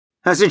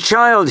As a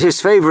child, his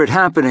favorite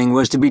happening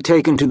was to be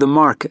taken to the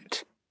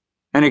market,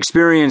 an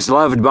experience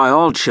loved by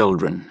all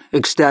children,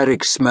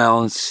 ecstatic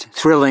smells,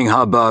 thrilling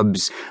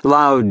hubbubs,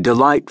 loud,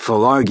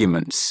 delightful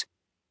arguments.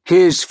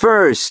 His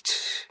first,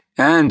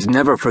 and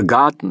never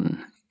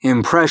forgotten,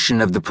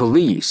 impression of the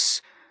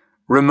police,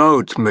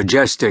 remote,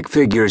 majestic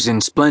figures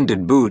in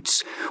splendid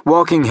boots,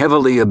 walking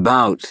heavily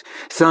about,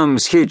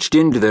 thumbs hitched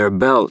into their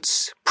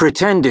belts,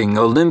 pretending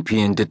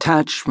Olympian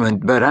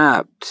detachment but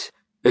apt,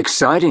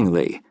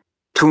 excitingly,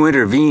 to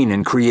intervene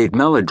and create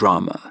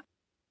melodrama.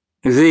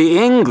 The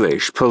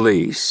English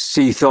police,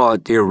 he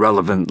thought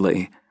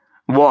irrelevantly,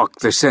 walk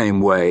the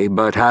same way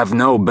but have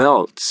no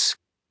belts.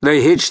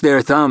 They hitch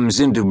their thumbs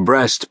into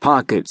breast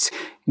pockets,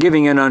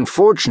 giving an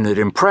unfortunate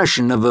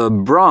impression of a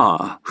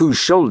bra whose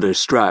shoulder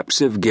straps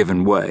have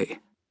given way.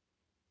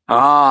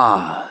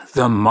 Ah,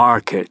 the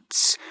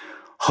markets,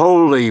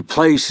 holy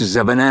places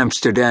of an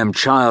Amsterdam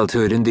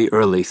childhood in the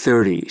early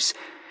 30s.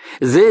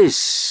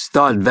 This,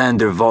 thought Van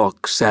der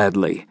Valk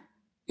sadly,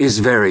 is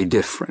very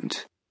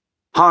different.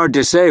 Hard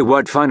to say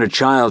what fun a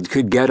child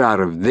could get out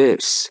of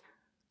this.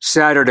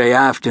 Saturday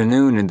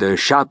afternoon in the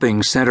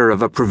shopping center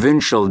of a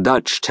provincial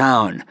Dutch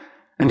town,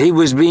 and he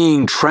was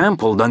being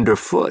trampled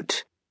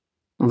underfoot.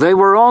 They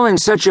were all in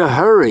such a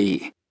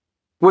hurry.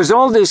 Was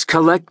all this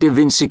collective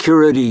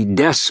insecurity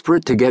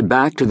desperate to get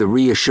back to the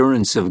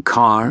reassurance of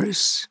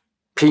cars,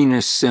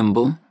 penis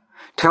symbol,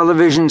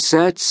 television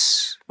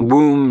sets,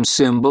 womb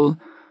symbol,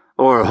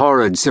 or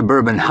horrid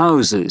suburban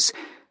houses,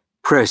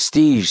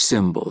 prestige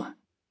symbol?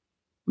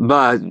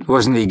 But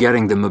wasn't he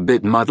getting them a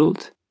bit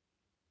muddled?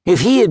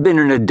 If he had been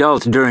an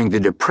adult during the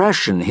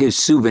Depression, his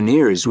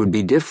souvenirs would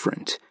be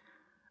different.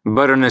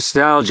 But a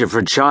nostalgia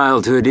for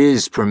childhood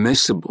is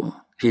permissible,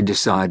 he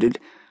decided,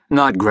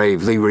 not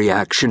gravely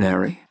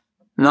reactionary,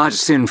 not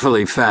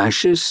sinfully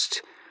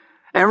fascist.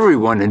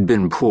 Everyone had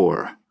been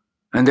poor,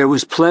 and there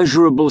was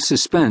pleasurable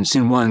suspense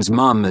in one's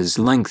mama's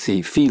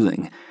lengthy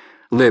feeling,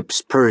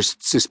 lips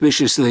pursed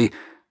suspiciously,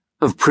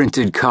 of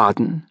printed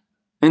cotton,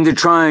 in the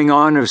trying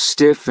on of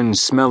stiff and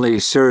smelly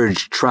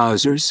serged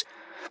trousers,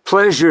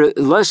 pleasure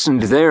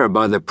lessened there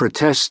by the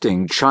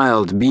protesting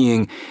child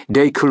being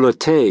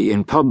décolleté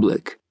in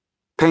public,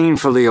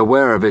 painfully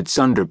aware of its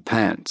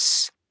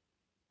underpants.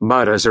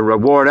 But as a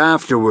reward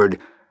afterward,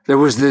 there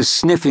was the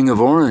sniffing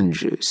of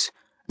oranges,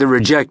 the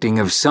rejecting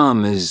of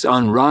some as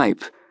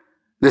unripe,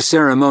 the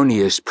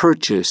ceremonious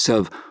purchase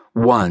of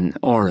one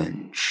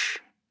orange.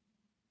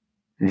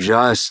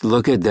 Just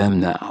look at them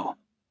now,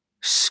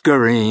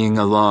 scurrying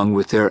along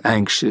with their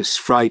anxious,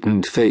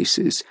 frightened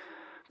faces,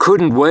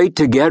 couldn't wait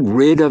to get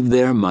rid of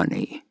their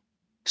money.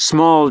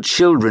 Small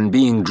children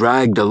being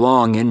dragged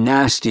along in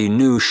nasty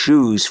new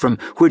shoes from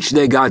which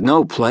they got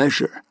no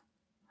pleasure,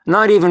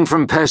 not even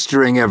from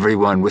pestering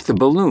everyone with the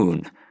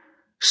balloon,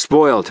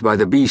 spoilt by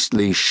the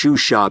beastly shoe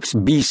shop's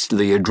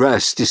beastly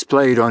address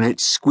displayed on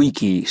its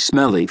squeaky,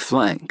 smelly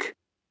flank.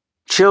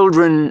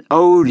 Children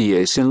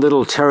odious in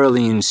little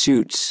terraline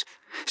suits,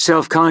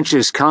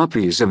 self-conscious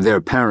copies of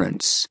their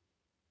parents.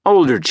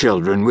 Older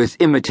children with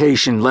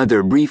imitation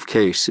leather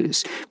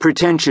briefcases,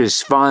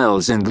 pretentious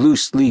files and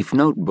loose-leaf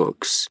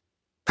notebooks,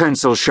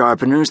 pencil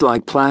sharpeners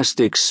like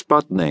plastic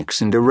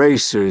Sputniks and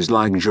erasers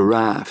like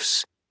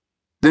giraffes.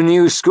 The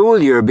new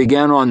school year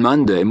began on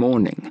Monday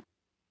morning.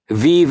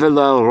 Vive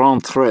la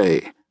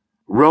rentrée.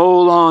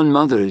 Roll on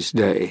Mother's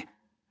Day.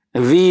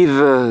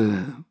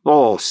 Vive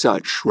all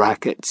such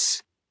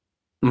rackets.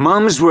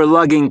 Mums were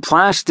lugging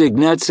plastic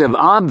nets of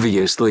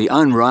obviously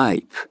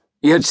unripe,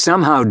 yet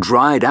somehow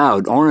dried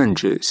out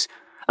oranges,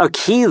 a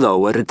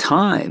kilo at a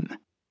time.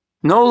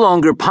 No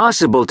longer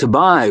possible to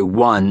buy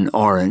one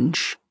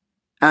orange.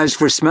 As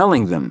for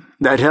smelling them,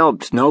 that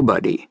helped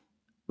nobody.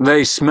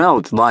 They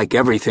smelt like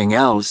everything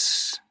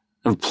else,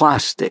 of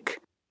plastic.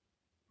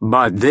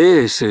 But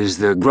this is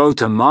the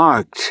Grote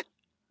Markt,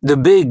 the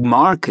big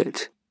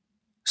market.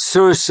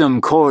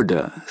 Sursum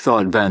corda,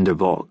 thought Van der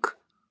Valk.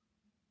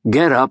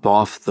 Get up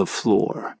off the floor.